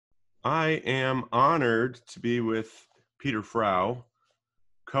I am honored to be with Peter Frow,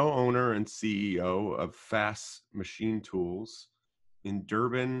 co-owner and CEO of FAS Machine Tools in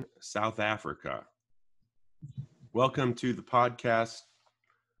Durban, South Africa. Welcome to the podcast.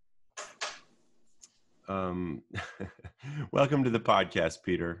 Welcome to the podcast,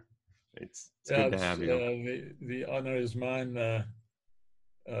 Peter. It's Yeah, good to have you. the honor is mine. No,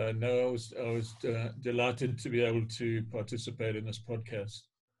 I was delighted to be able to participate in this podcast.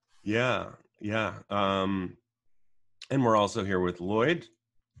 Yeah. And we're also here with Lloyd,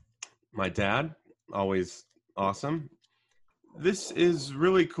 my dad. Always awesome. This is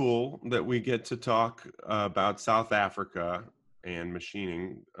really cool that we get to talk about South Africa and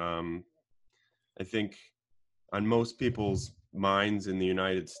machining. I think on most people's minds in the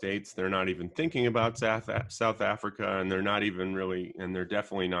United States, they're not even thinking about South Africa, and they're not even really, and they're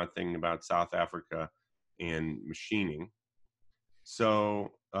definitely not thinking about South Africa and machining.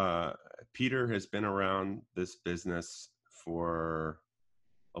 So Peter has been around this business for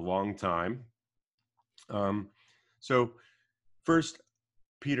a long time. So first,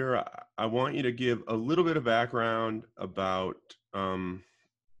 Peter, I want you to give a little bit of background about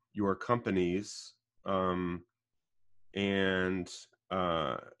your companies. And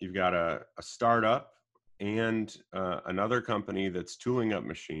you've got a startup and another company that's tooling up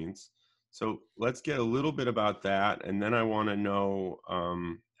machines. So let's get a little bit about that. And then I want to know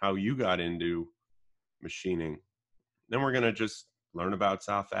how you got into machining. Then we're going to just learn about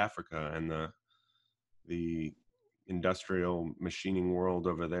South Africa and the industrial machining world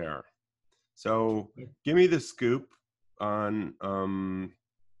over there. So give me the scoop on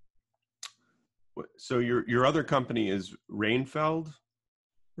so your other company is Renfield?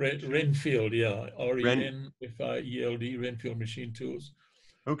 Renfield, yeah, Ren Renfield, Renfield Machine Tools.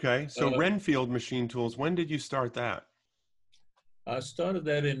 Okay. So Uh, Renfield Machine Tools, when did you start that? I started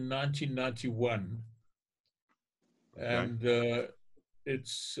that in 1991, Okay. and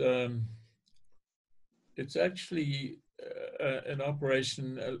it's um, it's actually an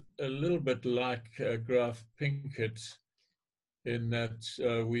operation a little bit like Graf Pinkett, in that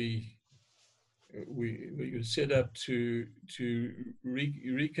we were set up to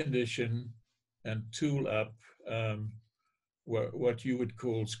recondition and tool up what you would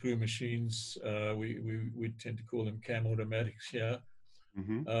call screw machines. We tend to call them cam automatics here,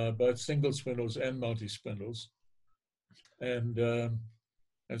 Mm-hmm. both single spindles and multi spindles, and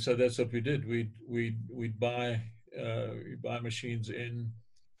and so that's what we did. We'd buy machines in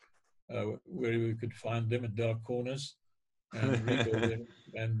where we could find them in dark corners and rebuild them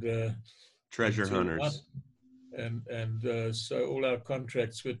and Treasure tool them up. hunters. So all our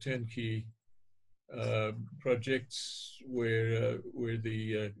contracts were turnkey projects where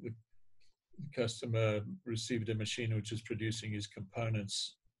the customer received a machine which is producing his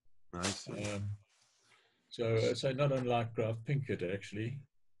components. I see. Um, so not unlike Graf Pinkett actually.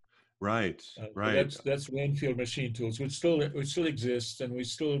 Right, So right. that's Renfield Machine Tools, which still exists, and we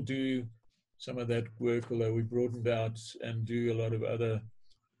still do some of that work, although we broadened out and do a lot of other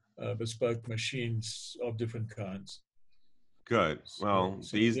bespoke machines of different kinds. Good. So, Well,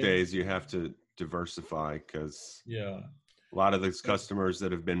 so these then, days you have to diversify because yeah, a lot of those customers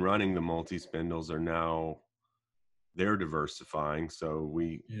that have been running the multi-spindles are now they're diversifying. So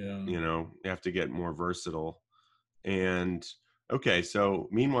yeah. you have to get more versatile. And okay, so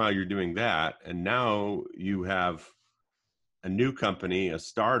meanwhile you're doing that, and now you have a new company, a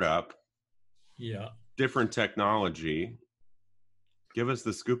startup, Yeah. different technology. Give us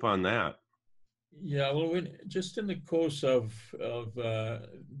the scoop on that. Yeah, well, just in the course of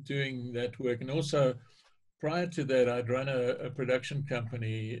doing that work, and also prior to that, I'd run a production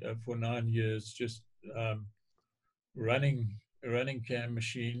company for 9 years, just um, running cam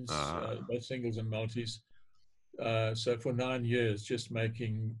machines, Uh, both singles and multis. So for 9 years, just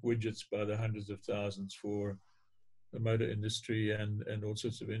making widgets by the hundreds of thousands for the motor industry and all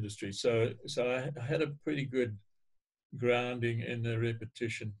sorts of industries. So I had a pretty good grounding in the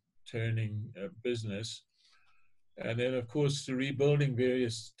repetition turning business. And then, of course, the rebuilding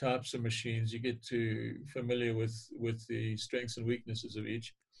various types of machines, you get to familiar with the strengths and weaknesses of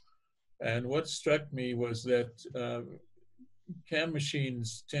each. And what struck me was that CAM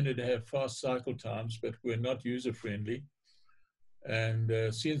machines tended to have fast cycle times, but were not user friendly. And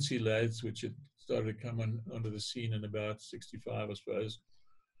CNC lathes, which had started to come onto the scene in about 65, I suppose,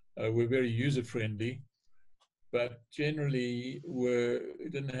 were very user friendly, but generally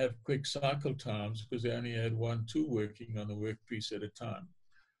didn't have quick cycle times because they only had one tool working on the workpiece at a time.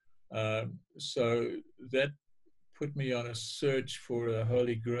 So that put me on a search for a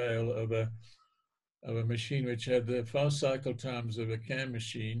holy grail of a machine which had the fast cycle times of a CAM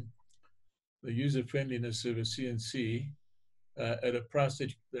machine, the user-friendliness of a CNC at a price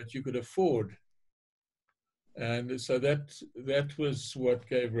that you could afford. And so that was what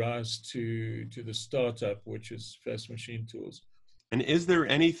gave rise to the startup, which is FAS Machine Tools. And is there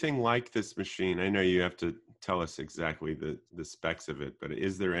anything like this machine? I know you have to tell us exactly the specs of it, but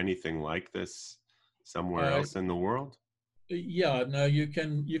is there anything like this somewhere else in the world? Yeah, no, you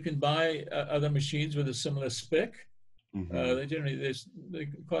can buy other machines with a similar spec. Mm-hmm. They generally there's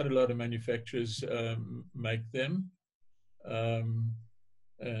quite a lot of manufacturers make them,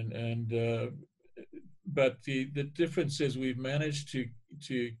 but the difference is we've managed to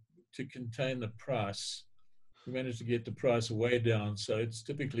contain the price. We managed to get the price way down, so it's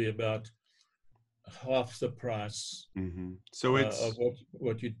typically about half the price Mm-hmm. So of it's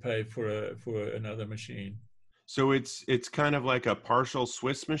what you'd pay for another machine. so it's kind of like a partial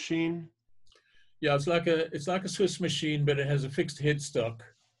Swiss machine. Yeah, it's like a Swiss machine, but it has a fixed headstock.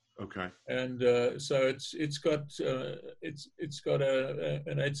 Okay. And so it's got an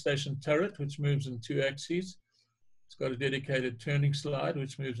 8-station turret which moves in 2 axes. It's got a dedicated turning slide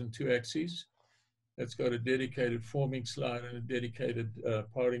which moves in 2 axes. It's got a dedicated forming slide and a dedicated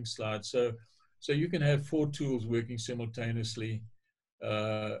parting slide. So you can have 4 tools working simultaneously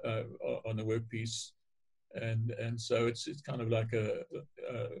on the workpiece, and so it's kind of like a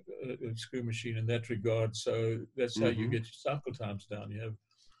screw machine in that regard. So that's how you Mm-hmm. get your cycle times down. You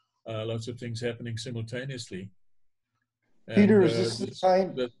have lots of things happening simultaneously. Peter, is this the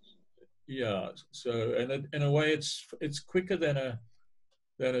kind? Yeah. So, and in a way, it's quicker than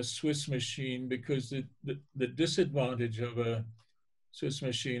a Swiss machine, because the disadvantage of a Swiss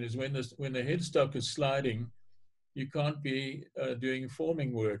machine is when the headstock is sliding, you can't be doing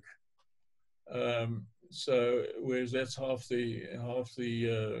forming work. So whereas that's half the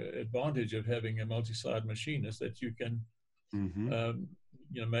advantage of having a multi-slide machine, is that you can Mm-hmm.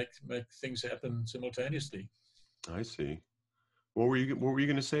 make things happen simultaneously. I see. What were you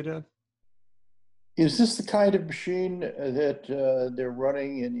going to say, Dad? Is this the kind of machine that they're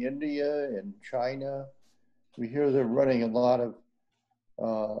running in India and China? We hear they're running a lot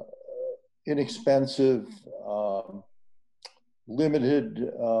of inexpensive,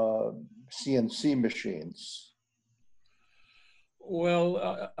 limited CNC machines.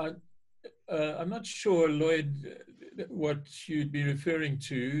 Well, I'm not sure, Lloyd, what you'd be referring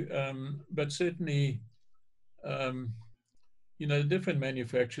to, but certainly, the different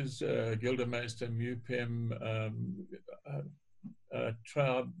manufacturers, Gildemeister, Mupem,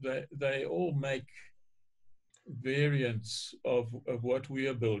 Traub, they all make variants of what we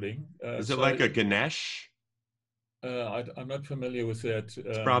are building. Is it like a Ganesh? I'm not familiar with that.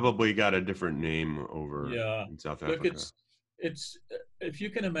 It's probably got a different name over in South Africa. Look, it's if you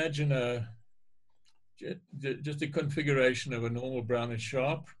can imagine just a configuration of a normal brown and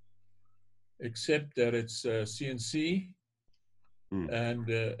sharp, except that it's CNC, and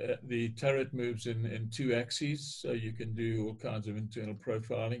the turret moves in 2 axes, so you can do all kinds of internal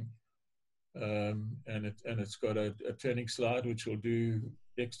profiling, and it's got a turning slide which will do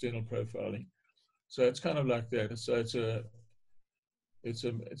external profiling. So it's kind of like that. So it's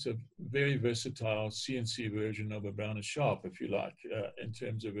a very versatile CNC version of a brown and sharp, if you like, in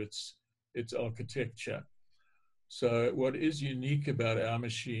terms of its architecture. So what is unique about our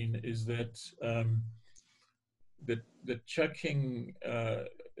machine is that the chucking,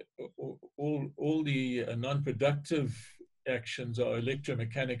 all the non-productive actions are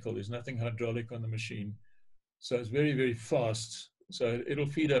electromechanical. There's nothing hydraulic on the machine. So it's very, very fast. So it'll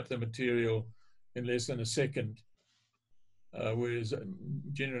feed up the material in less than a second. Whereas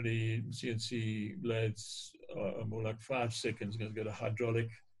generally CNC lathes are more like 5 seconds. You've got a hydraulic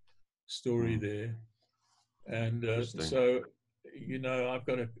story there. And so,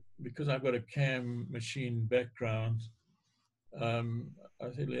 because I've got a CAM machine background, I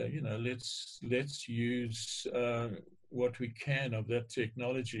said, let's use what we can of that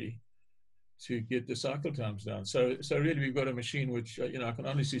technology to get the cycle times down. So really, we've got a machine which I can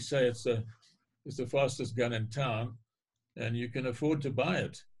honestly say it's the fastest gun in town, and you can afford to buy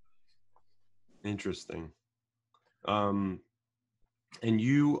it. Interesting. And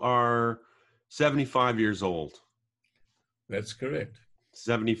you are 75 years old. That's correct.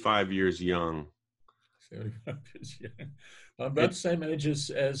 75 years young. 75 years young. I'm about the same age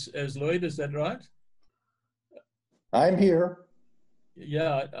as Lloyd, is that right? I'm here.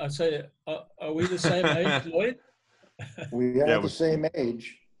 Yeah, I say, are we the same age, Lloyd? We are the same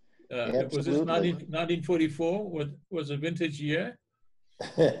age. Was this 1944? Was a vintage year?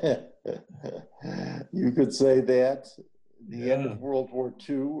 You could say that. The end of World War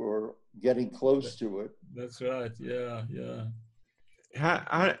II, or getting close to it. That's right. Yeah.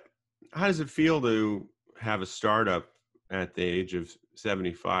 how does it feel to have a startup at the age of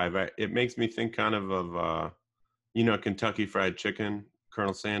 75? It makes me think kind of Kentucky Fried Chicken,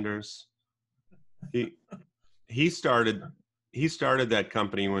 Colonel Sanders. He he started that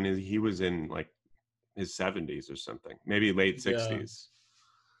company when he was in like his 70s or something, maybe late 60s.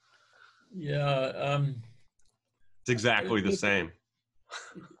 Yeah. It's exactly the same.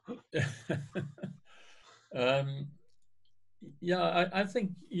 Yeah, I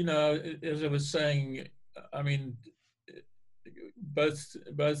think, as I was saying, I mean, both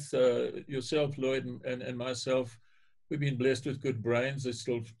yourself, Lloyd, and myself, we've been blessed with good brains. They're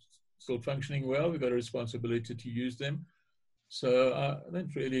still functioning well. We've got a responsibility to use them. So I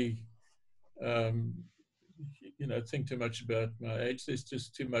don't really, think too much about my age. There's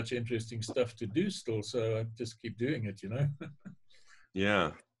just too much interesting stuff to do still. So I just keep doing it,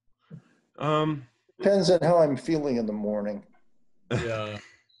 Yeah. Depends on how I'm feeling in the morning. Yeah.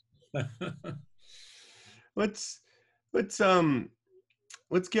 Let's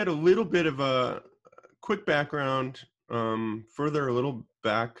get a little bit of a quick background, further a little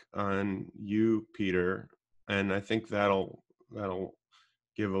back on you, Peter, and I think that'll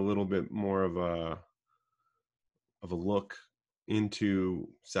give a little bit more of a look into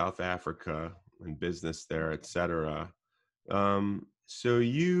South Africa and business there, etc. So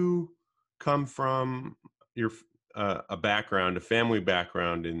you come from a family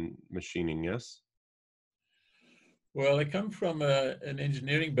background in machining, yes? Well, I come from an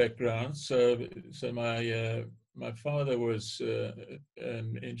engineering background. So my father was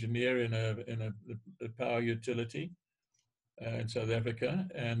an engineer in a power utility in South Africa,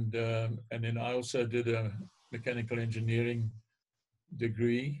 and then I also did a mechanical engineering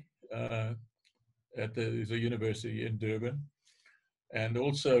degree at the university in Durban, and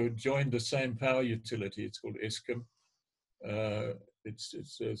also joined the same power utility. It's called Eskom.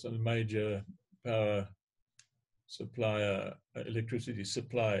 It's a major power supplier, electricity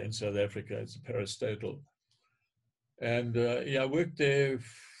supplier in South Africa. It's a parastatal. And I worked there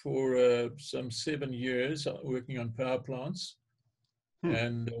for some 7 years, working on power plants,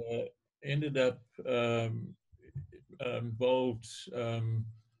 and ended up involved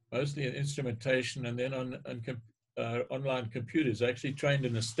mostly in instrumentation and then on online computers. I actually trained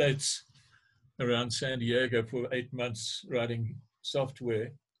in the States around San Diego for 8 months writing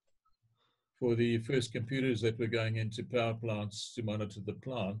software for the first computers that were going into power plants to monitor the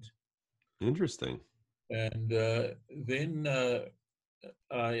plant. Interesting. And then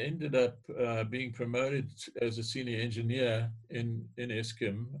I ended up being promoted as a senior engineer in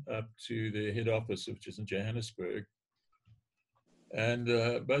Eskom up to the head office, which is in Johannesburg. And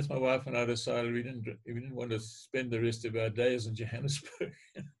both my wife and I decided we didn't want to spend the rest of our days in Johannesburg.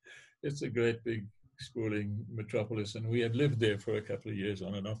 It's a great big sprawling metropolis, and we had lived there for a couple of years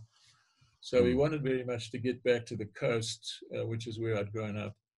on and off. So we wanted very much to get back to the coast, which is where I'd grown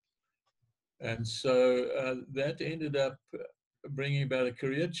up. And so that ended up bringing about a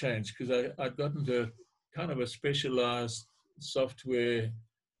career change, because I'd gotten to kind of a specialized software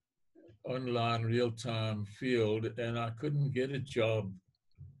online real-time field, and I couldn't get a job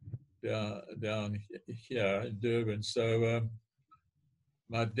down here in Durban. So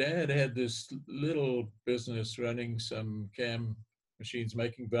my dad had this little business running some CAM machines,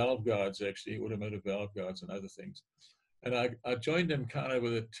 making valve guards, actually, automotive valve guards and other things. And I joined him kind of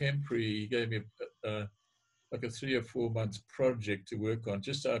with a temporary, he gave me like a 3 or 4 months project to work on,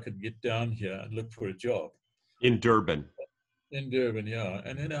 just so I could get down here and look for a job. In Durban? In Durban, yeah.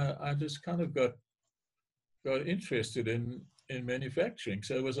 And then I just kind of got interested in manufacturing.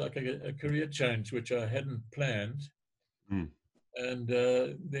 So it was like a career change, which I hadn't planned. And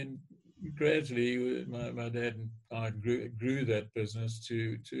then gradually, my dad and I grew that business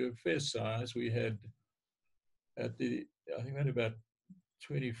to a fair size. We had I think we had about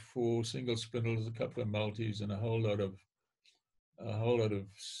 24 single spindles, a couple of multis, and a whole lot of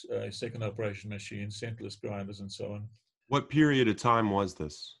second operation machines, centerless grinders, and so on. What period of time was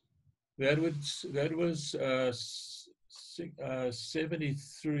this? That was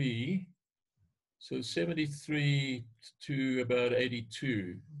 73. So 73 to about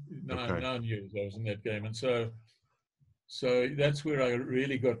 82, 9 years I was in that game. And so that's where I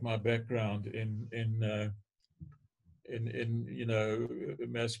really got my background in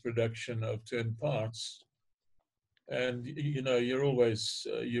mass production of turn parts. And you're always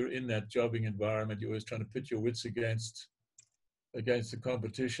you're in that jobbing environment. You're always trying to put your wits against the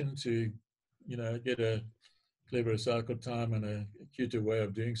competition to get a clever cycle time and a cuter way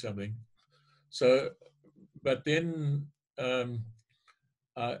of doing something. So, but then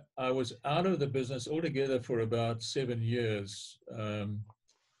I was out of the business altogether for about 7 years,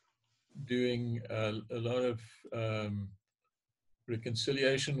 doing a lot of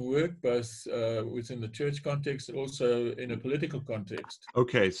reconciliation work, both within the church context, also in a political context.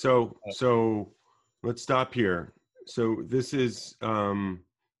 Okay, so let's stop here. So this is around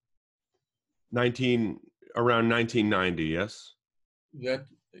 1990, yes? That,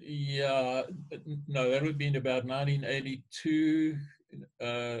 yeah, no, that would have been about 1982,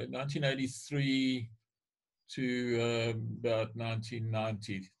 1983 to about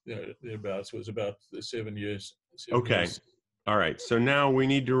 1990, thereabouts. Was about 7 years. 7 Okay. years. All right. So now we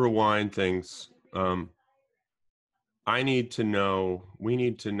need to rewind things. We need to know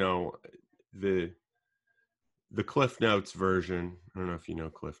the Cliff Notes version. I don't know if you know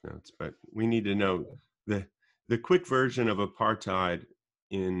Cliff Notes, but we need to know the quick version of apartheid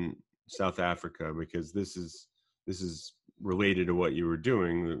in South Africa, because this is related to what you were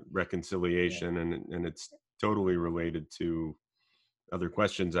doing, the reconciliation, and it's totally related to other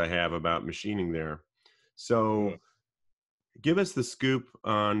questions I have about machining there. So give us the scoop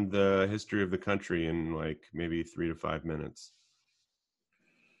on the history of the country in like maybe 3 to 5 minutes.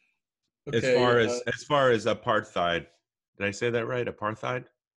 Okay, as far as apartheid, did I say that right? Apartheid?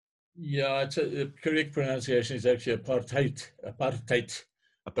 Yeah, the correct pronunciation is actually apartheid. Apartheid.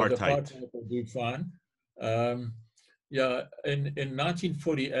 But apartheid will do fine. Yeah, in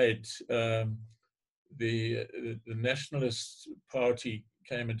 1948, the Nationalist Party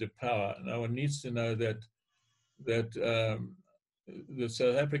came into power. Now one needs to know that the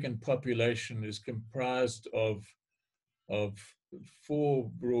South African population is comprised of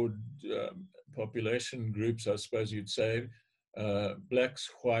four broad population groups, I suppose you'd say: blacks,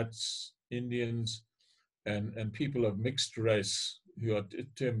 whites, Indians, and people of mixed race, who are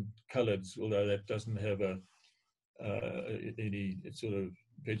termed coloreds, although that doesn't have any sort of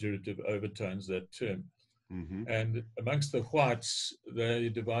pejorative overtones, that term. Mm-hmm. And amongst the whites, they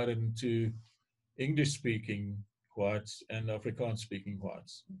divided into English-speaking whites and Afrikaans-speaking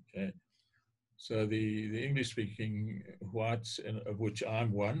whites. Okay, so the English-speaking whites, of which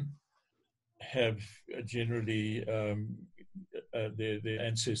I'm one, have generally their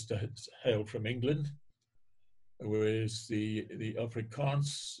ancestors hail from England, whereas the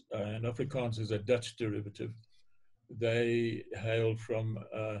Afrikaans, and Afrikaans is a Dutch derivative, they hail from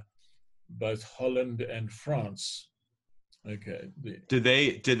both Holland and France. Okay. Do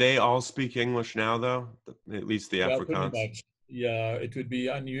they all speak English now, though? At least the Afrikaans? Pretty much. Yeah, it would be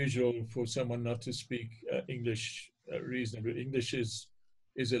unusual for someone not to speak English reasonably. English is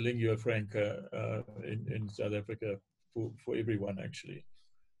a lingua franca in South Africa for everyone, actually.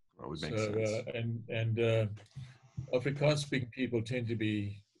 That would make sense. And Afrikaans-speaking people tend to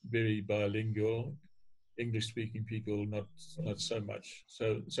be very bilingual. English-speaking people not so much.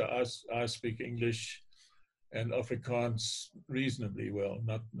 So I speak English and Afrikaans reasonably well,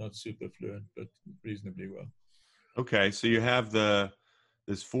 not super fluent, but reasonably well. Okay, so you have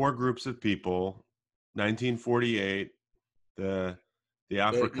there's four groups of people. 1948, the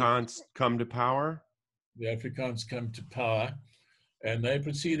Afrikaans come to power. The Afrikaans come to power, and they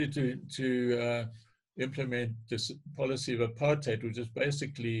proceeded to implement this policy of apartheid, which is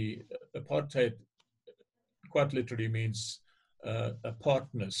basically apartheid. Quite literally means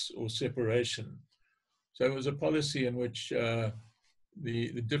apartness or separation. So it was a policy in which the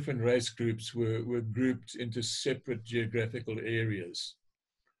different race groups were grouped into separate geographical areas,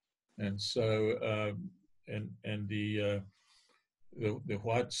 and so the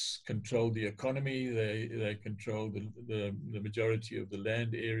whites controlled the economy. They controlled the majority of the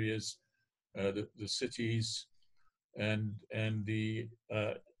land areas, the cities, and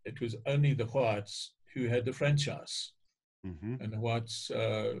it was only the whites who had the franchise. Mm-hmm. And the whites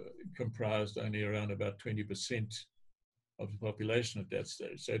comprised only around about 20% of the population at that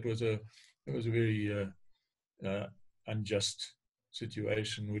stage. So it was a very unjust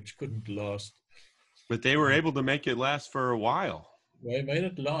situation, which couldn't last. But they were able to make it last for a while. They made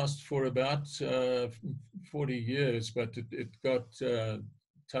it last for about 40 years, but it got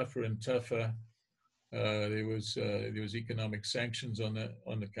tougher and tougher. There was economic sanctions on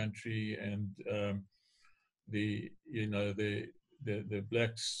the country, and the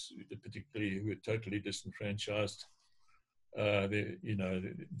blacks, particularly, who were totally disenfranchised, they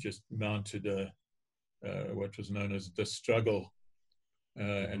just mounted what was known as the struggle,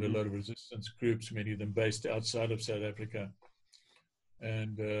 mm-hmm. and a lot of resistance groups, many of them based outside of South Africa.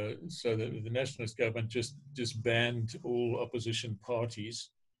 And so the nationalist government just banned all opposition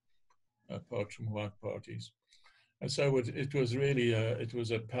parties, apart from white parties. And so it was really it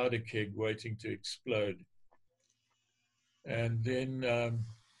was a powder keg waiting to explode. And then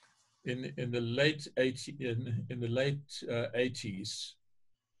in the late 80s,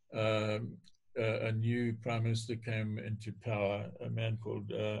 a new prime minister came into power, a man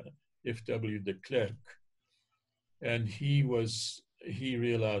called F.W. de Klerk, and he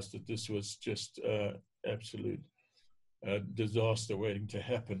realized that this was just absolute disaster waiting to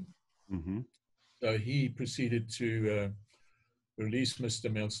happen. Mm-hmm. So he proceeded to release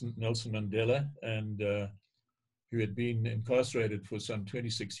Mr. Nelson Mandela, and who had been incarcerated for some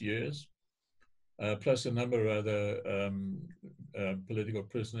 26 years, plus a number of other political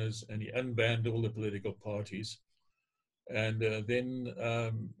prisoners, and he unbanned all the political parties, and then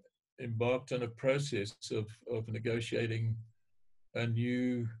embarked on a process of negotiating a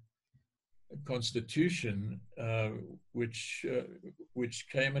new constitution, which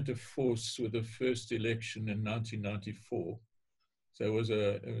came into force with the first election in 1994. So it was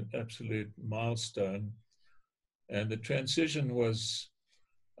an absolute milestone, and the transition was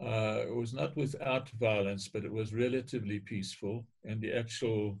not without violence, but it was relatively peaceful, and the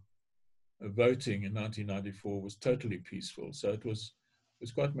actual voting in 1994 was totally peaceful. So it was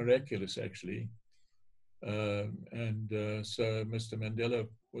quite miraculous, actually. So Mr. Mandela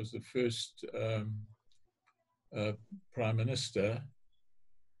was the first prime minister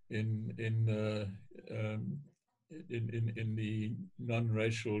in the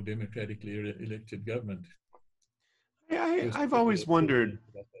non-racial democratically elected government. I've always wondered.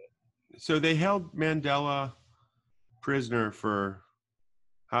 So they held Mandela prisoner for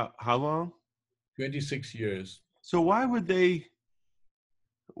how long? 26 years. So why would they?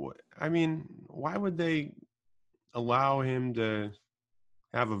 I mean, why would they allow him to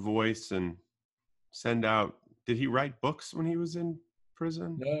have a voice and send out? Did he write books when he was in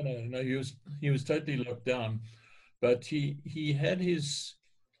prison? No. He was totally locked down, but he had his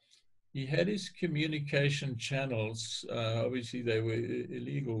communication channels. Obviously, they were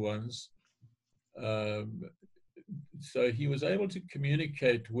illegal ones. So he was able to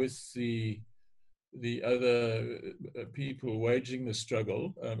communicate with the other people waging the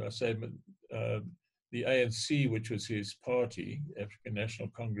struggle. I say the ANC, which was his party, African National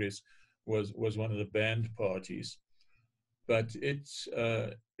Congress, was one of the banned parties, but it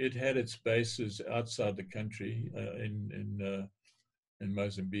had its bases outside the country in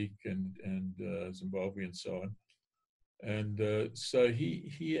Mozambique and Zimbabwe and so on. And so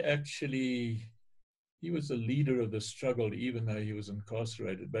he was the leader of the struggle, even though he was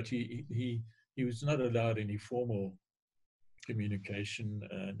incarcerated. But he was not allowed any formal communication,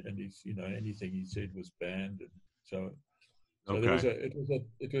 and he's, anything he said was banned. And so Okay.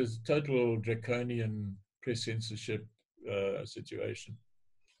 it was total draconian press censorship situation.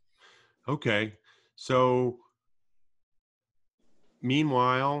 Okay. So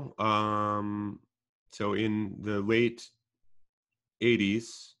meanwhile, so in the late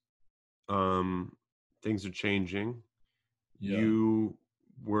 80s, things are changing. Yeah.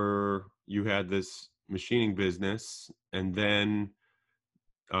 You had this machining business, and then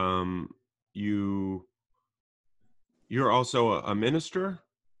you're also a minister?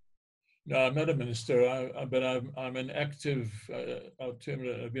 No, I'm not a minister, but I'm an active, I'll term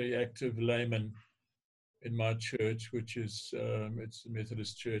it a very active layman in my church, which is it's the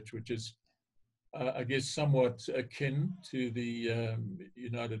Methodist Church, which is I guess somewhat akin to the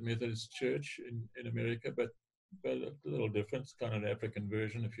United Methodist Church in America, but a little different. It's kind of an African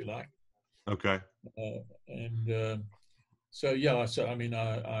version, if you like. Okay. So yeah, so I mean,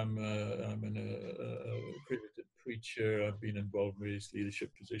 I'm an accredited preacher. I've been involved in various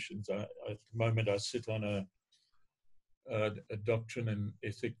leadership positions. At the moment, I sit on a doctrine and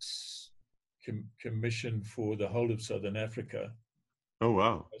ethics commission for the whole of Southern Africa. Oh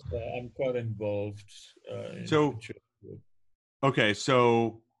wow! So I'm quite involved in church work. Okay,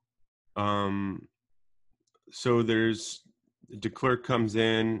 so there's de Klerk comes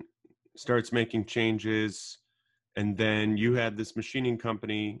in, starts making changes, and then you had this machining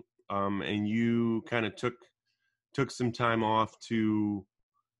company, and you kind of took some time off to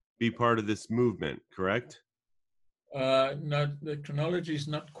be part of this movement, correct? No, the chronology is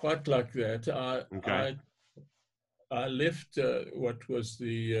not quite like that. I left what was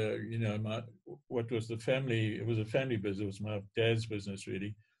the what was the family. It was a family business. It was my dad's business,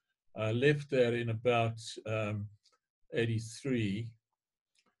 really. I left there in about 83,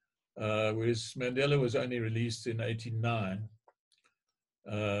 whereas Mandela was only released in 89.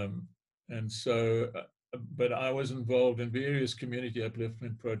 And so, but I was involved in various community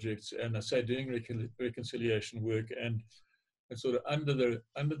upliftment projects, and I say doing reconciliation work and sort of under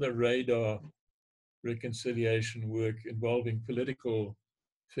the radar reconciliation work involving political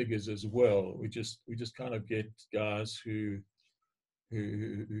figures as well. We just kind of get guys who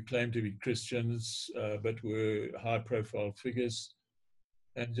claim to be Christians, but were high-profile figures,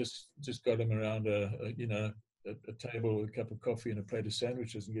 and just got him around a table with a cup of coffee and a plate of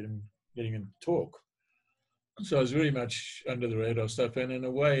sandwiches and getting him to talk. So I was very much under the radar stuff, and in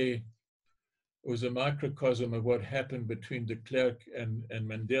a way, it was a microcosm of what happened between de Klerk and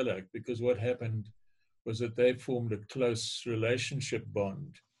Mandela, because what happened was that they formed a close relationship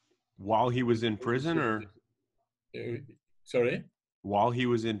bond. While he was in prison, or? Sorry? While he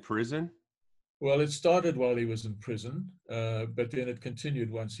was in prison? Well, it started while he was in prison, but then it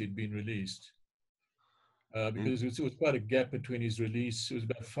continued once he'd been released. Because it was quite a gap between his release. It was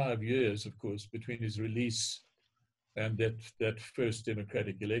about 5 years, of course, between his release and that first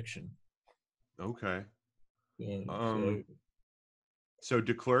democratic election. Okay. So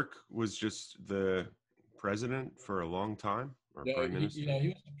de Klerk was just the president for a long time, or prime minister? He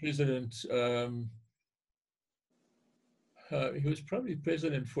was the president. He was probably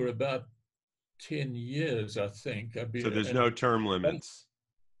president for about 10 years, I think. So there's no term limits.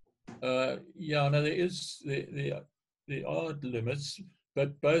 No, there are limits,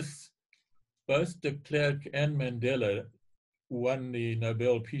 but both de Klerk and Mandela won the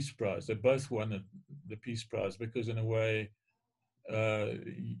Nobel Peace Prize. They both won the Peace Prize because, in a way,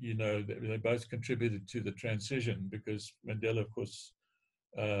 they both contributed to the transition. Because Mandela, of course,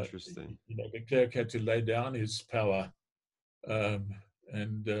 Interesting. de Klerk had to lay down his power,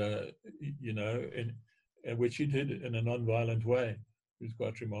 which he did in a non-violent way. It was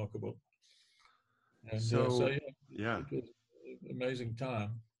quite remarkable. And yeah, it was an amazing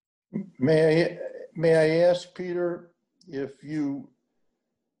time. May I ask, Peter, if you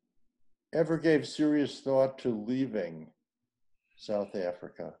ever gave serious thought to leaving South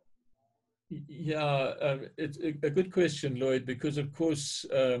Africa? Yeah, it's a good question, Lloyd, because of course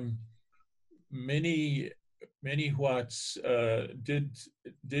many whites did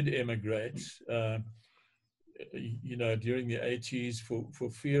emigrate. During the 80s for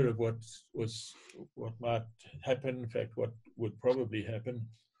fear of what might happen, in fact, what would probably happen,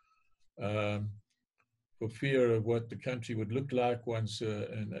 for fear of what the country would look like once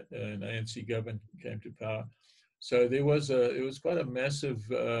an ANC government came to power. So it was quite a massive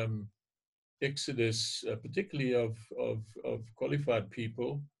exodus, particularly of qualified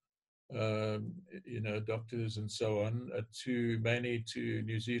people, doctors and so on, mainly to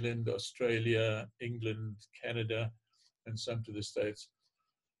New Zealand, Australia, England, Canada, and some to the States.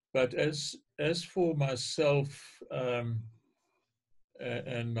 But as for myself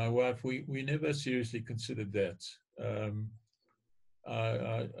and my wife, we never seriously considered that.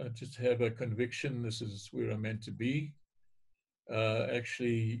 I just have a conviction this is where I'm meant to be.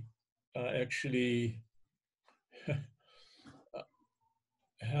 Actually,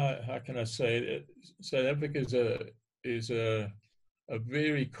 how can I say it? South Africa is a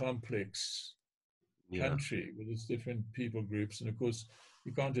very complex country with its different people groups, and of course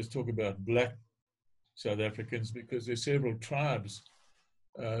you can't just talk about black South Africans because there's several tribes.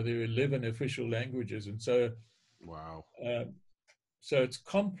 There are 11 official languages, and so wow. So it's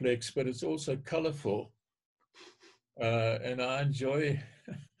complex, but it's also colorful, and I enjoy.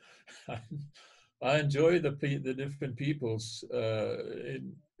 I enjoy the different peoples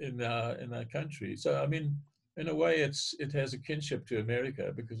in our country. So I mean, in a way, it has a kinship to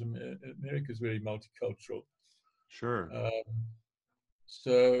America because America is very multicultural. Sure.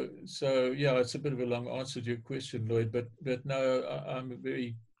 So yeah, it's a bit of a long answer to your question, Lloyd. But no, I'm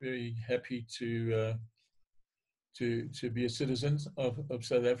very very happy to be a citizen of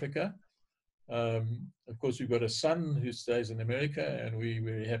South Africa. Of course, we've got a son who stays in America, and we're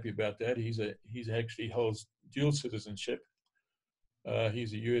very happy about that. He's actually holds dual citizenship.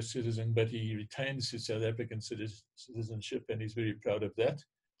 He's a U.S. citizen, but he retains his South African citizenship, and he's very proud of that.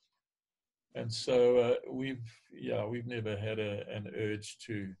 And so we've never had an urge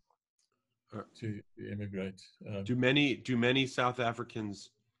to immigrate. Do many South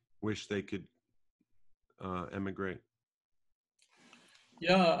Africans wish they could emigrate?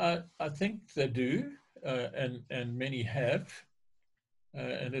 Yeah, I think they do, and many have,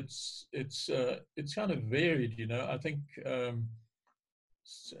 and it's kind of varied, I think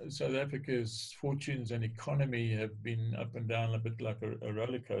South Africa's fortunes and economy have been up and down a bit like a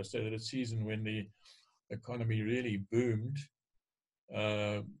roller coaster. There was a season when the economy really boomed.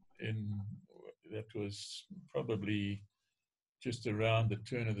 That was probably just around the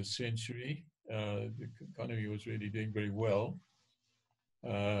turn of the century. The economy was really doing very well.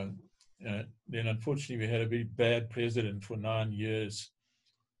 Then unfortunately we had a very bad president for 9 years,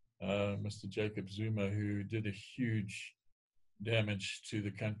 Mr. Jacob Zuma, who did a huge damage to the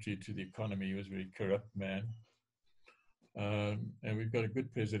country, to the economy. He was a very corrupt man. And we've got a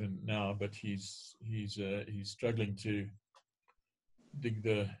good president now, but he's struggling to dig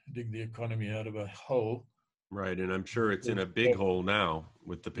the economy out of a hole. Right, and I'm sure it's in a big hole now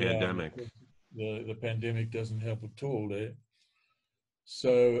with the Yeah, pandemic. the pandemic doesn't help at all there.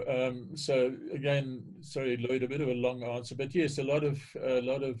 So so again, sorry, Lloyd, a bit of a long answer, but yes, a lot of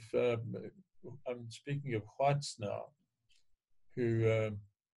I'm speaking of whites now who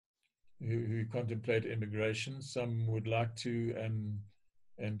who contemplate immigration. Some would like to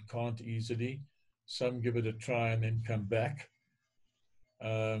and can't easily. Some give it a try and then come back.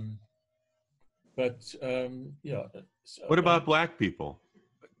 Yeah. So, What about black people?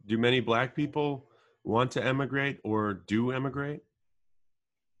 Do many black people want to emigrate or do emigrate?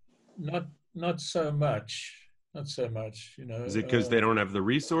 not so much. Not so much, you know. Is it because they don't have the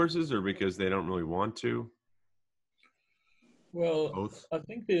resources or because they don't really want to? Well, Both. I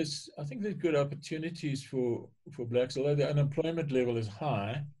think there's good opportunities for blacks, although the unemployment level is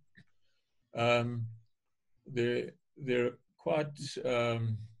high. They're quite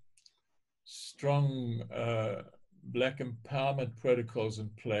strong black empowerment protocols in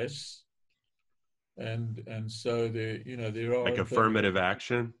place, and so there are Like affirmative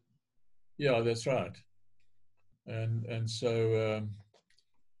action. Yeah, that's right. And so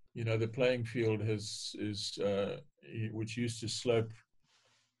the playing field is which used to slope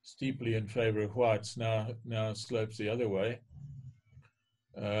steeply in favor of whites now slopes the other way.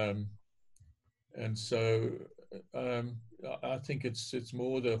 And so I think it's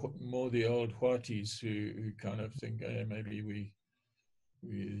more the old whiteys who kind of think maybe we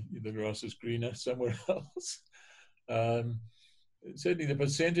the grass is greener somewhere else. Certainly, the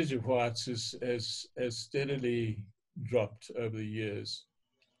percentage of whites has steadily dropped over the years.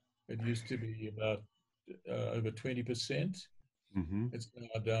 It used to be about over 20%. Mm-hmm. It's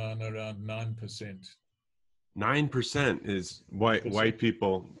now down around 9%. 9% is white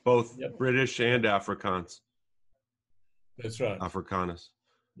people, both Yep. British and Afrikaans. That's right. Afrikaners.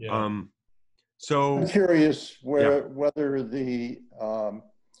 Yeah. So I'm curious whether the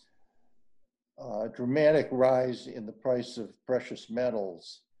dramatic rise in the price of precious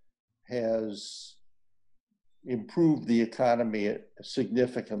metals has improved the economy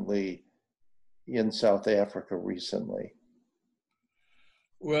significantly in South Africa recently.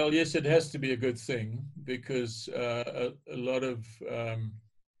 Well, yes, it has to be a good thing because a lot of a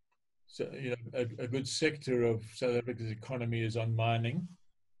good sector of South Africa's economy is on mining.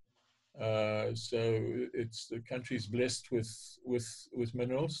 So the country's blessed with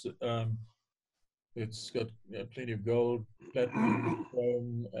minerals. It's got plenty of gold, platinum,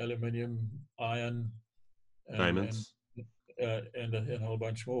 chrome, aluminium, iron, diamonds, and a whole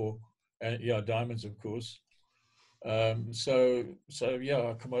bunch more. And diamonds, of course.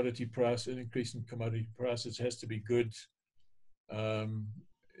 Commodity price, an increase in commodity prices has to be good.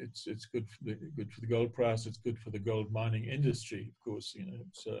 It's good for the gold price. It's good for the gold mining industry, of course.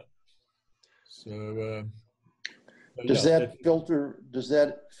 Does that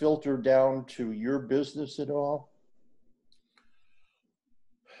filter down to your business at all?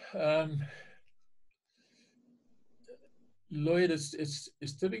 Lloyd, it's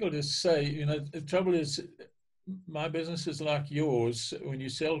difficult to say. The trouble is, my business is like yours. When you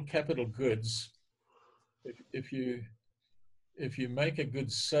sell capital goods, if you make a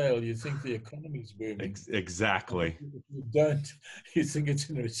good sale, you think the economy's booming. Exactly. If you don't, you think it's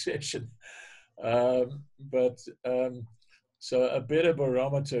in a recession. So a better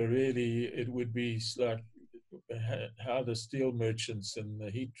barometer, really, it would be like how the steel merchants and the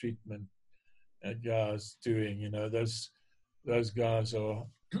heat treatment guys doing. Those guys are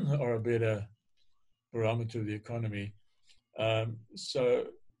a better barometer of the economy.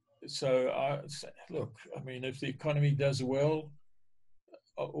 Look, I mean, if the economy does well,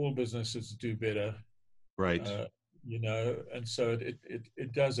 all businesses do better. Right. And so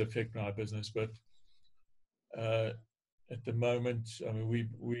it does affect my business, but at the moment, I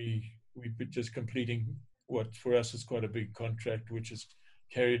mean, we're just completing what for us is quite a big contract, which has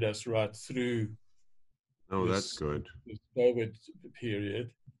carried us right through. Oh, that's good. This COVID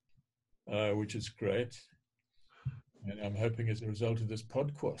period, which is great. And I'm hoping as a result of this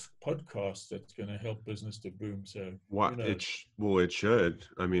podcast that's going to help business to boom. So it should.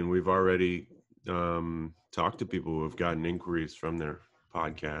 I mean, we've already talked to people who have gotten inquiries from their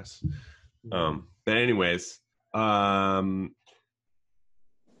podcasts. But anyways,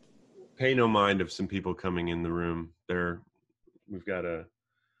 pay no mind of some people coming in the room. We've got a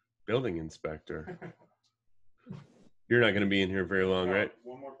building inspector. You're not going to be in here very long, right?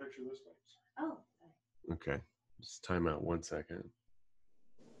 One more picture this time. Oh. Okay. Just time out 1 second.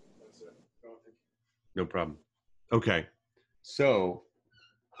 That's it. Oh, thank you. No problem. Okay. So,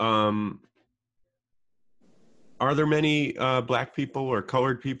 Are there many black people or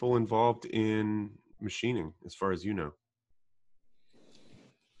colored people involved in machining, as far as you know?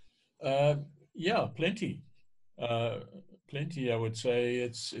 Yeah, plenty. Plenty, I would say.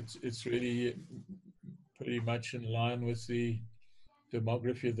 It's really pretty much in line with the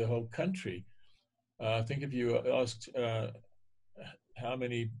demography of the whole country. I think if you asked how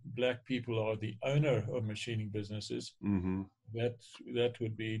many black people are the owner of machining businesses, Mm-hmm. that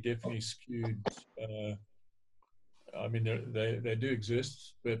would be definitely skewed. I mean, they do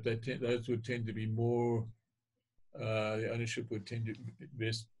exist, but those would tend to be more. The ownership would tend to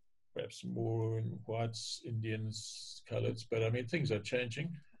invest perhaps more in whites, Indians, coloreds. But I mean, things are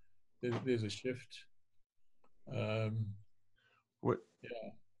changing. There's a shift. What Yeah.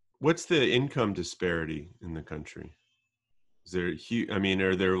 What's the income disparity in the country? Is there huge? I mean,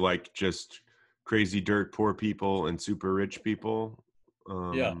 are there like just crazy dirt poor people and super rich people?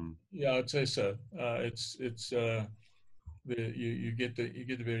 Yeah, yeah, I'd say so. You get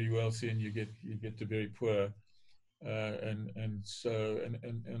the very wealthy and you get the very poor, and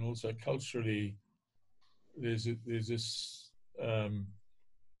also culturally, there's this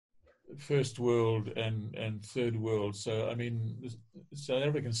first world and third world. So I mean, South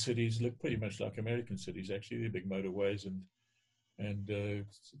African cities look pretty much like American cities. Actually, they're big motorways and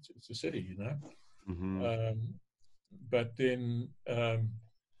it's a city, you know. Mm-hmm. But then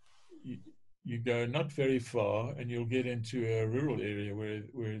you, you go not very far, and you'll get into a rural area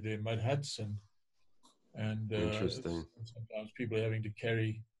where there are mud huts and Interesting. sometimes people are having to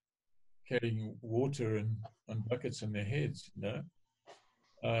carrying water and on buckets on their heads.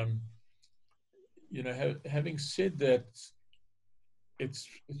 Um, having said that, it's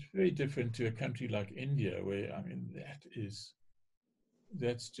very different to a country like India, where I mean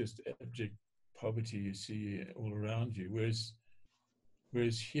that's just abject poverty you see all around you.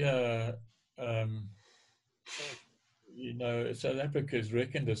 Whereas here, um, South Africa is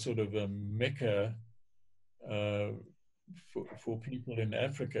reckoned as sort of a mecca uh, for people in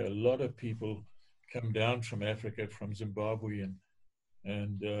Africa. A lot of people come down from Africa, from Zimbabwe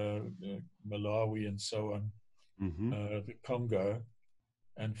and Malawi and so on, Mm-hmm. the Congo,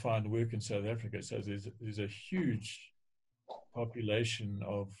 and find work in South Africa. So there's a huge population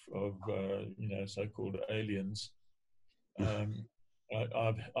of so-called aliens. I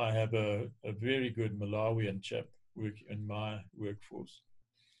have a very good Malawian chap work in my workforce.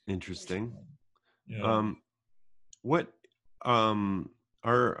 Interesting. Yeah. What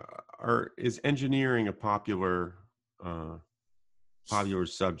is engineering a popular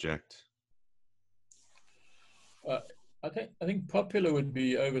subject? I think popular would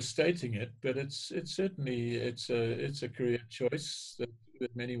be overstating it, but it's certainly it's a career choice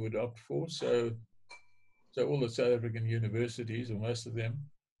that many would opt for. So all the South African universities, or most of them,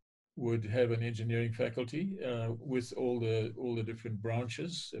 would have an engineering faculty with all the different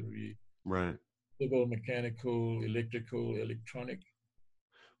branches, every Right. civil, mechanical, electrical, electronic.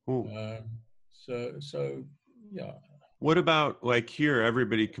 Well, So yeah. what about like here?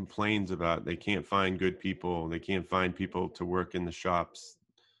 Everybody complains about they can't find good people. They can't find people to work in the shops.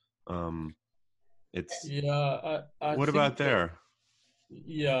 It's Yeah, I What think about that, there?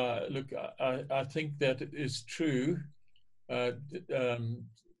 yeah, look, I think that it is true. Uh,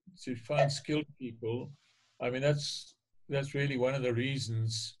 to find skilled people, I mean, that's really one of the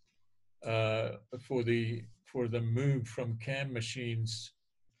reasons for the move from CAM machines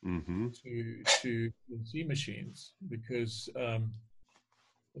Mm-hmm. to CNC machines, because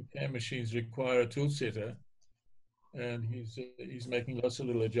the CAM machines require a tool setter, and he's making lots of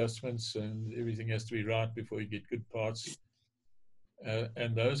little adjustments, and everything has to be right before you get good parts.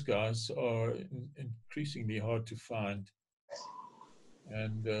 And those guys are increasingly hard to find.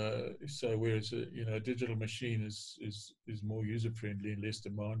 And so, whereas a digital machine is more user friendly and less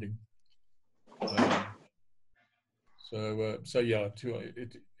demanding. So yeah,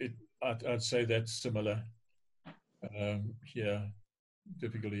 I'd say that's similar. Yeah,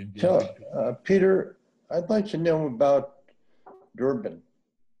 difficulty in getting So, good people. Peter, I'd like to know about Durban.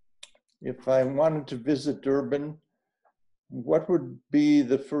 If I wanted to visit Durban, what would be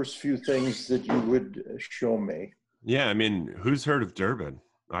the first few things that you would show me? Yeah, I mean, who's heard of Durban?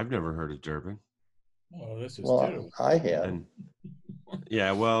 I've never heard of Durban. Oh, this is Well, terrible. I have. And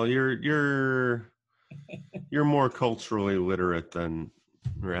yeah, well, you're more culturally literate than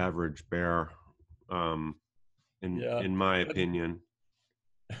your average bear, Yeah, in my opinion.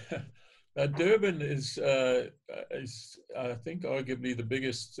 Durban is I think arguably the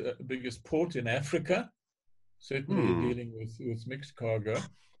biggest port in Africa. Certainly dealing with mixed cargo.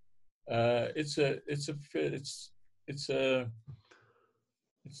 It's a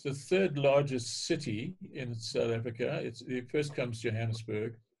It's the third largest city in South Africa. It first comes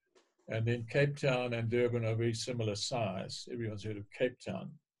Johannesburg, and then Cape Town and Durban are very similar size. Everyone's heard of Cape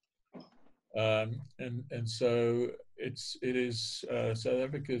Town. And so it is South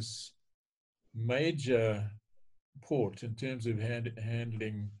Africa's major port in terms of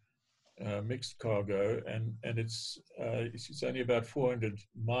handling mixed cargo, and it's only about 400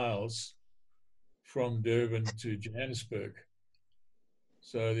 miles from Durban to Johannesburg.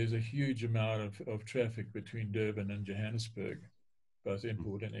 So there's a huge amount of traffic between Durban and Johannesburg, both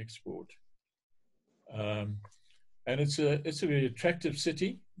import and export. And it's a very attractive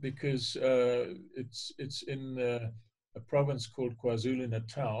city because it's in a province called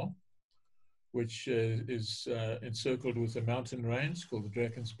KwaZulu-Natal, which is encircled with a mountain range called the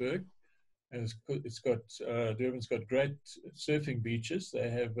Drakensberg. And Durban's got great surfing beaches.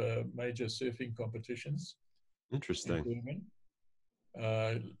 They have major surfing competitions. Interesting.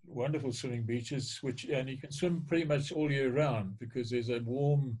 Wonderful swimming beaches, and you can swim pretty much all year round because there's a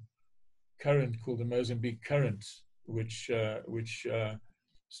warm current called the Mozambique Current, which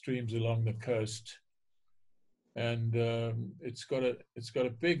streams along the coast, and it's got a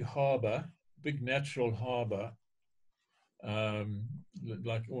big harbor, big natural harbor,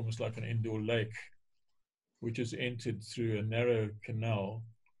 almost like an indoor lake, which is entered through a narrow canal,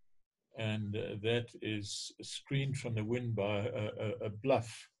 and that is screened from the wind by a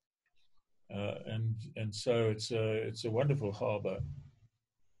bluff, and so it's a wonderful harbor,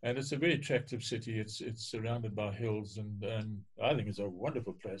 and it's a very attractive city. It's surrounded by hills, and I think it's a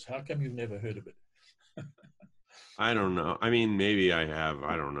wonderful place. How come you've never heard of it? I don't know. I mean, maybe I have.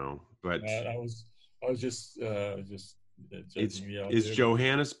 I don't know, but I was just is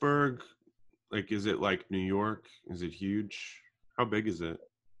Johannesburg, like, is it like New York? Is it huge? How big is it?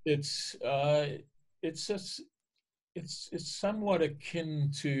 It's somewhat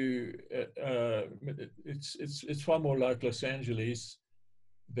akin to it's far more like Los Angeles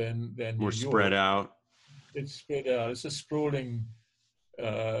than New More York. spread out. It's spread out. It's a sprawling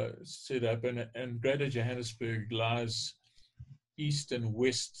setup, and Greater Johannesburg lies east and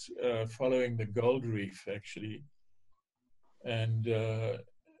west, following the Gold Reef, actually, and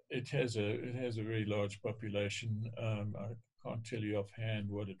it has a very large population. I can't tell you offhand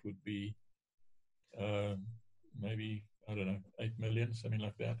what it would be. Maybe, I don't know, 8 million, something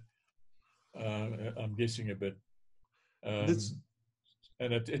like that. I'm guessing a bit. And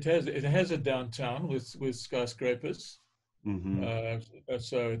it has a downtown with skyscrapers. Mm-hmm.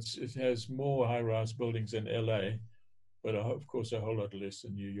 So it has more high-rise buildings than LA, but of course a whole lot less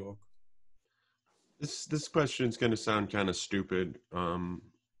than New York. This question is going to sound kind of stupid,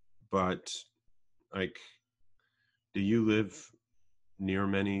 but like, do you live near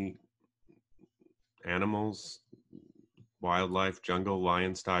many animals, wildlife, jungle,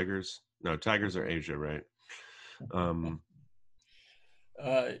 lions, tigers? No, tigers are Asia, right?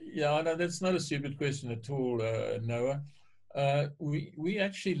 Yeah, no, that's not a stupid question at all, Noah. We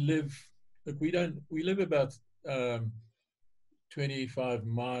actually live, we live about 25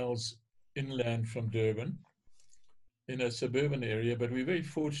 miles inland from Durban in a suburban area, but we're very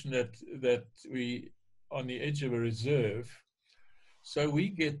fortunate that we on the edge of a reserve. So we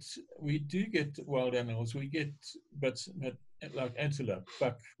do get wild animals. We get, but like antelope,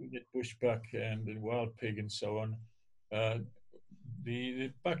 buck, we get bush buck and wild pig and so on.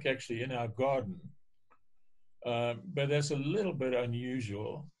 The buck actually in our garden, but that's a little bit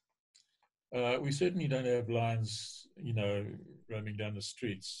unusual. We certainly don't have lions, roaming down the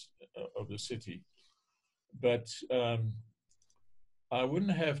streets of the city, but I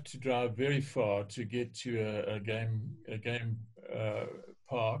wouldn't have to drive very far to get to a game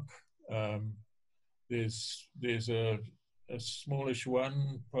park. There's a smallish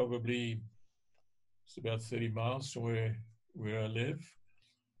one, probably it's about 30 miles from where I live,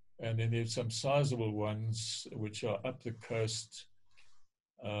 and then there's some sizable ones which are up the coast,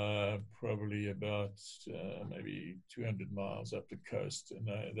 probably about maybe 200 miles up the coast, and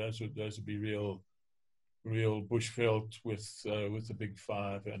those would be real bushveld with the big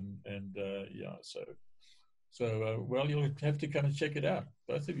five, and yeah, so well, you'll have to come and check it out,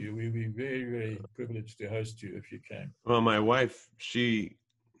 both of you. We'd be very, very privileged to host you if you came. Well, my wife, she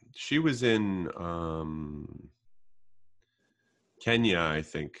was in Kenya, I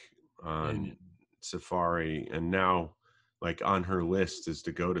think, on safari, and now, like, on her list is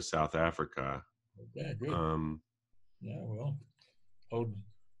to go to South Africa. Yeah, good. Yeah, well, hold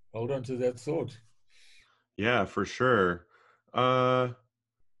on to that thought. Yeah, for sure.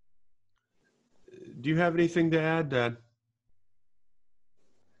 Do you have anything to add, Dad?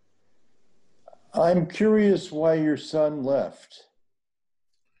 I'm curious why your son left.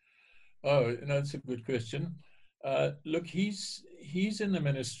 Oh, no, that's a good question. Look, he's in the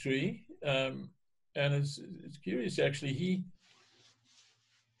ministry, and it's curious actually. He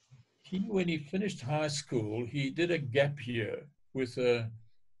when he finished high school, he did a gap year with a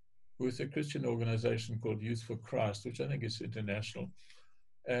Christian organization called Youth for Christ, which I think is international.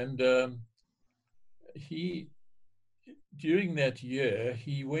 And he during that year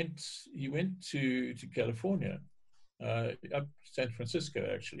he went to California, up San Francisco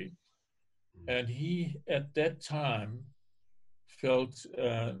actually, and he at that time felt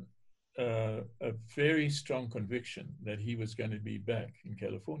a very strong conviction that he was going to be back in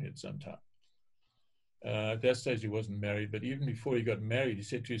California at some time. At that stage, he wasn't married, but even before he got married, he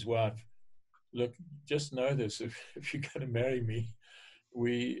said to his wife, look, just know this, if you're going to marry me,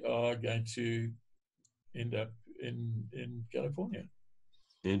 we are going to end up in California.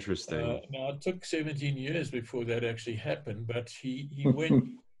 Interesting. Now, it took 17 years before that actually happened, but he went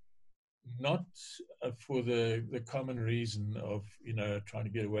not for the common reason of, trying to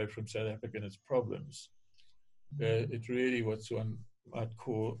get away from South Africa and its problems. It's really what one might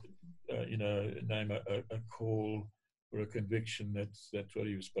call, name a call or a conviction that's what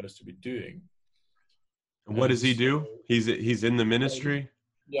he was supposed to be doing. What does he do? He's in the ministry?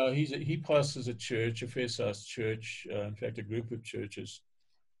 Yeah, he pastors a church, a FAS church, in fact, a group of churches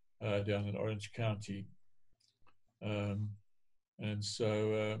down in Orange County. And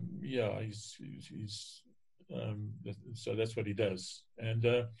so, so that's what he does.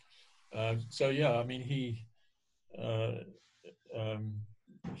 And so, yeah, I mean,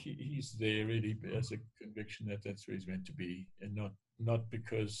 he's there really as a conviction that that's where he's meant to be, and not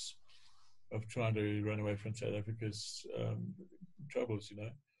because of trying to run away from South Africa's troubles. In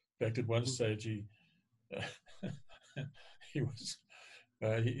fact, at one stage he was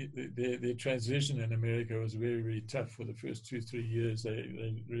the transition in America was very, very tough for the first 2-3 years.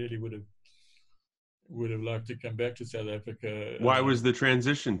 They really would have liked to come back to South Africa. Why was the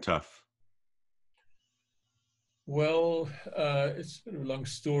transition tough? Well, it's a bit of a long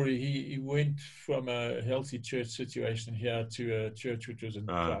story. He went from a healthy church situation here to a church which was in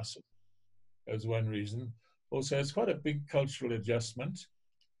crisis. That was one reason. Also, it's quite a big cultural adjustment.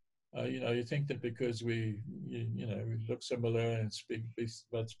 You think that because we look similar and speak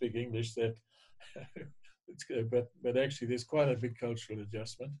English that it's good, but actually there's quite a big cultural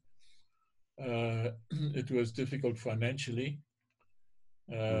adjustment. It was difficult financially,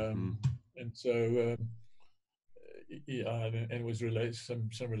 and so and it was some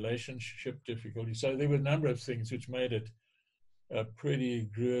relationship difficulty. So there were a number of things which made it a pretty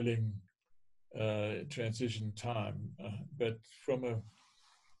grueling transition time. But from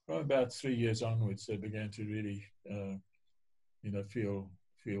about 3 years onwards, they began to really, feel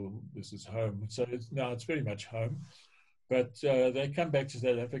this is home. So now it's very much home. But they come back to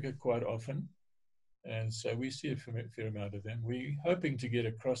South Africa quite often, and so we see a fair amount of them. We're hoping to get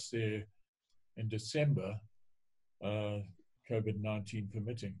across there in December, COVID-19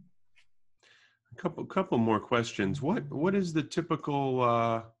 permitting. A couple more questions. What is the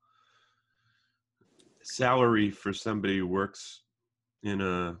typical salary for somebody who works in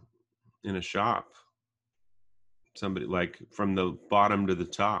a shop? Somebody like from the bottom to the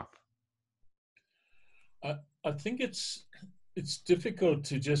top. I think it's difficult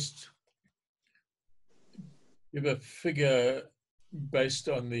to just give a figure based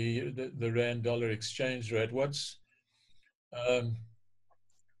on the rand dollar exchange rate. What's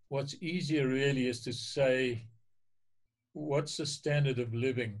easier really is to say what's the standard of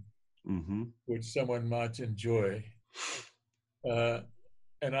living which someone might enjoy,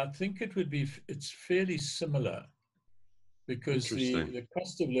 and I think it's fairly similar, because the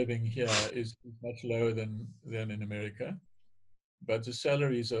cost of living here is much lower than in America, but the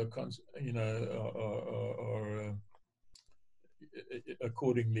salaries are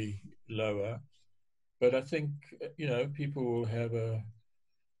accordingly lower. But I think people will have a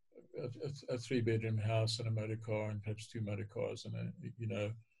 3-bedroom house and a motor car and perhaps 2 motor cars, and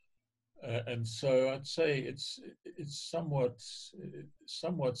and so I'd say it's somewhat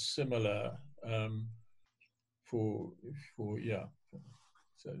similar for yeah.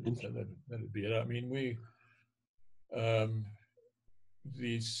 So that'd be it. I mean,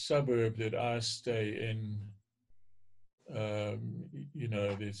 the suburb that I stay in,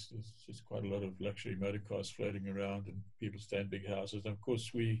 there's just quite a lot of luxury motor cars floating around, and people stay in big houses. And of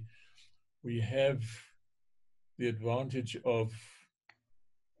course, we have the advantage of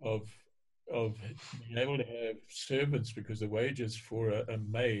being able to have servants, because the wages for a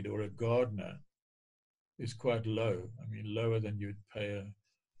maid or a gardener is quite low. I mean, lower than you'd pay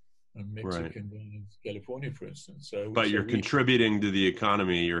a Right. Mexican down in California, for instance. So, But you're we contributing to the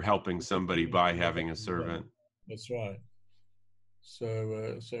economy. You're helping somebody contributing by to the having a economy. servant. That's right.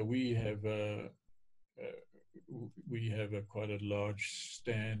 So we have quite a large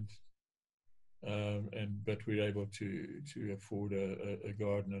stand, but we're able to afford a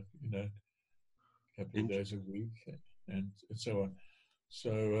gardener, a couple of days a week, and so on.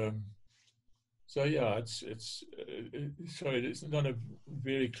 So yeah, it's sorry, it's not a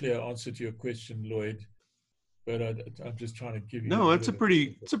very clear answer to your question, Lloyd, but I'm just trying to give you a No, bit of it's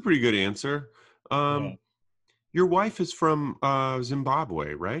a pretty good answer. yeah. Your wife is from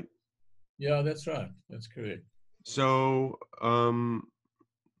Zimbabwe, right? Yeah, that's right. That's correct. So,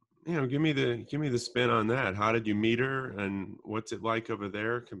 give me the spin on that. How did you meet her, and what's it like over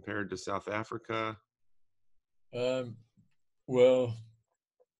there compared to South Africa? Well,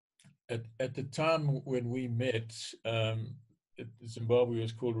 at the time when we met, Zimbabwe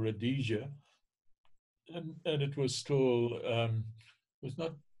was called Rhodesia, and it was still was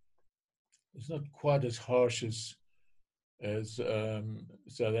not it's not quite as harsh as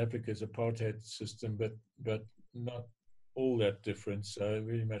South Africa's apartheid system, but not all that different. So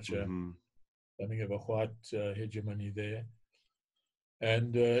very much something of a white hegemony there.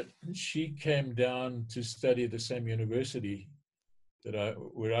 And she came down to study at the same university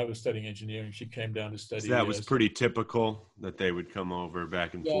where I was studying engineering. She came down to study. So that was pretty typical that they would come over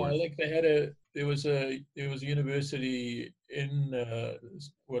back and forth. I think there was a university in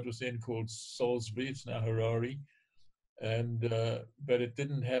what was then called Salisbury. It's now Harare, and but it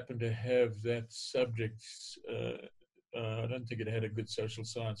didn't happen to have that subject. I don't think it had a good social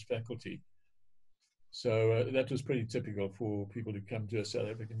science faculty. So that was pretty typical for people to come to a South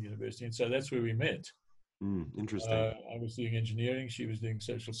African university, and so that's where we met. Interesting. I was doing engineering; she was doing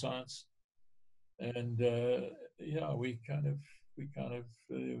social science, and we kind of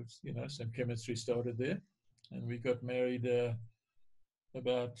some chemistry started there, and we got married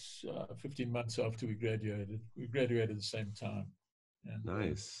about 15 months after we graduated. We graduated at the same time. And,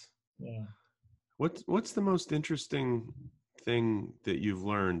 nice. Yeah. What's the most interesting thing that you've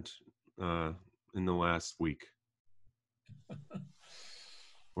learned in the last week,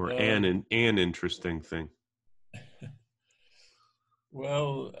 or an interesting thing?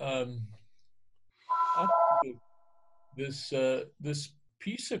 Well, I think this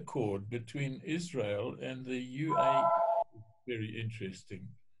peace accord between Israel and the UAE is very interesting.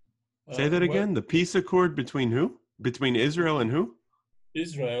 Say that again. The peace accord between who? Between Israel and who?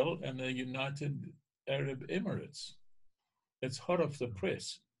 Israel and the United Arab Emirates. It's hot off the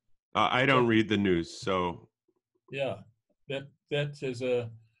press. I don't read the news, so yeah, that is a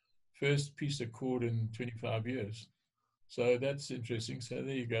first peace accord in 25 years. So that's interesting. So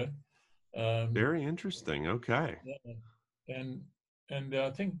there you go. Very interesting. Okay. Yeah. And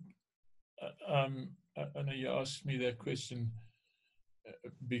I think I know you asked me that question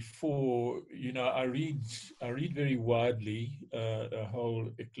before. I read very widely, a whole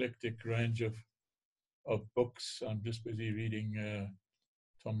eclectic range of books. I'm just busy reading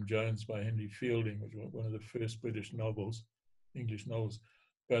Tom Jones by Henry Fielding, which was one of the first British novels, English novels.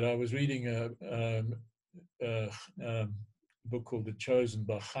 But I was reading a book called The Chosen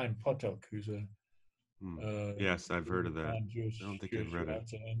by Chaim Potok, who's a yes, I've heard of that. I don't think I've read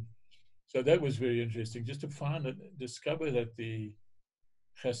it. And so that was very interesting, just to discover that the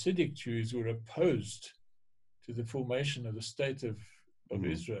Hasidic Jews were opposed to the formation of the state of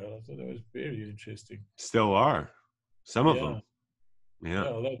Israel. I thought that was very interesting. Still are. Some of them. Yeah.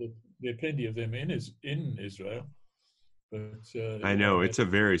 Although there are plenty of them in Israel. But I know, it's a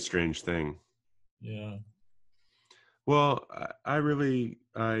very strange thing. Yeah. Well, I really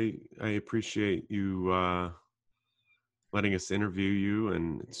appreciate you letting us interview you,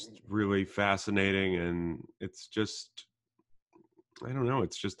 and it's really fascinating, and it's just, I don't know,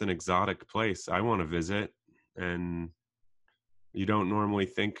 it's just an exotic place I want to visit, and you don't normally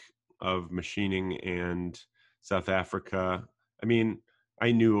think of machining and South Africa. I mean,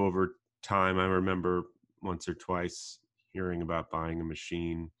 I knew over time, I remember once or twice hearing about buying a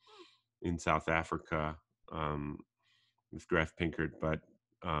machine in South Africa with Graf Pinkert, but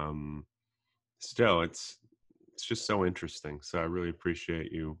still, it's just so interesting. So I really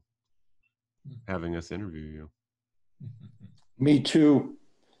appreciate you having us interview you. Me too.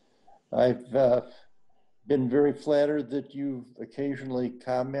 I've been very flattered that you've occasionally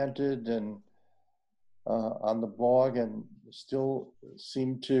commented and on the blog, and still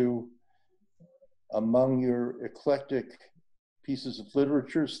seem to, among your eclectic pieces of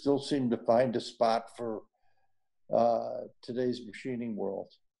literature, still seem to find a spot for today's machining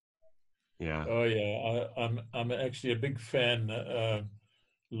world. Yeah. Oh yeah, I'm actually a big fan.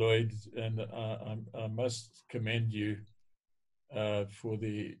 Lloyd, and I must commend you for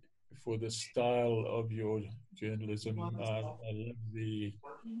the style of your journalism. I love the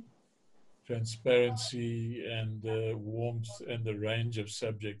transparency and the warmth and the range of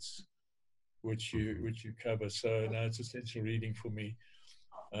subjects which you cover. So now it's essential reading for me.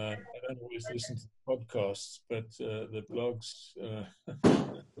 I don't always listen to podcasts, but the blogs,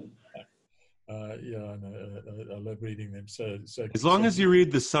 yeah, I love reading them. So as long as you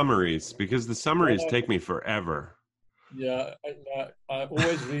read the summaries, because the summaries take me forever. Yeah, I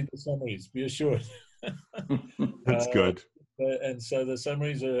always read the summaries. Be assured. That's good. And so the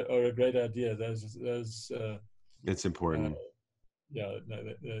summaries are a great idea. Those it's important. Yeah, no,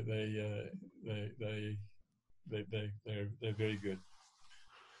 they're very good.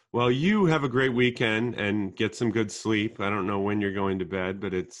 Well, you have a great weekend and get some good sleep. I don't know when you're going to bed,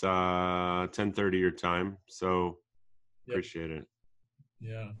 but it's 10:30 your time, so appreciate it.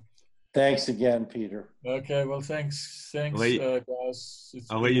 Yeah. Thanks again, Peter. Okay, well, thanks, guys.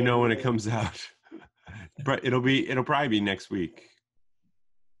 I'll let you know when it comes out. It'll probably be next week.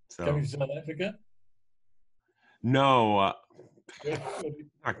 So coming to South Africa? No,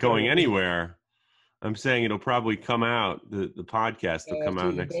 not going anywhere. I'm saying it'll probably come out. The podcast will come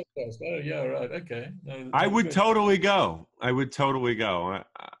out next. Oh yeah, right. Okay. No, I would totally go.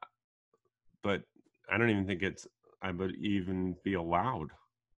 But I don't even think I would even be allowed.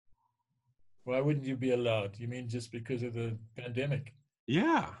 Why wouldn't you be allowed? You mean just because of the pandemic?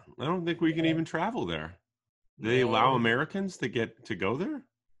 Yeah, I don't think we can even travel there. Do they allow Americans to get to go there?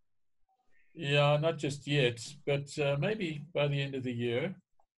 Yeah, not just yet, but maybe by the end of the year.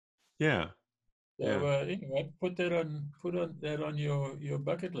 Yeah. So anyway, put that on your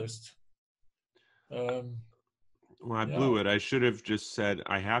bucket list. Well, I blew it. I should have just said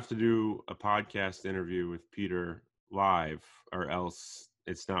I have to do a podcast interview with Peter live, or else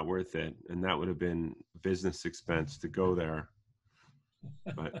it's not worth it. And that would have been business expense to go there.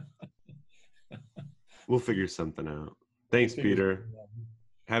 But we'll figure something out. Thanks, Peter.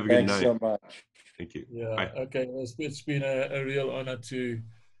 Have a good night. Thanks so much. Thank you. Yeah. Bye. Okay. Well, it's been a real honor to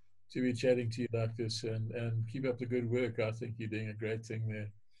be chatting to you like this, and keep up the good work. I think you're doing a great thing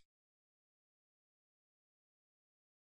there.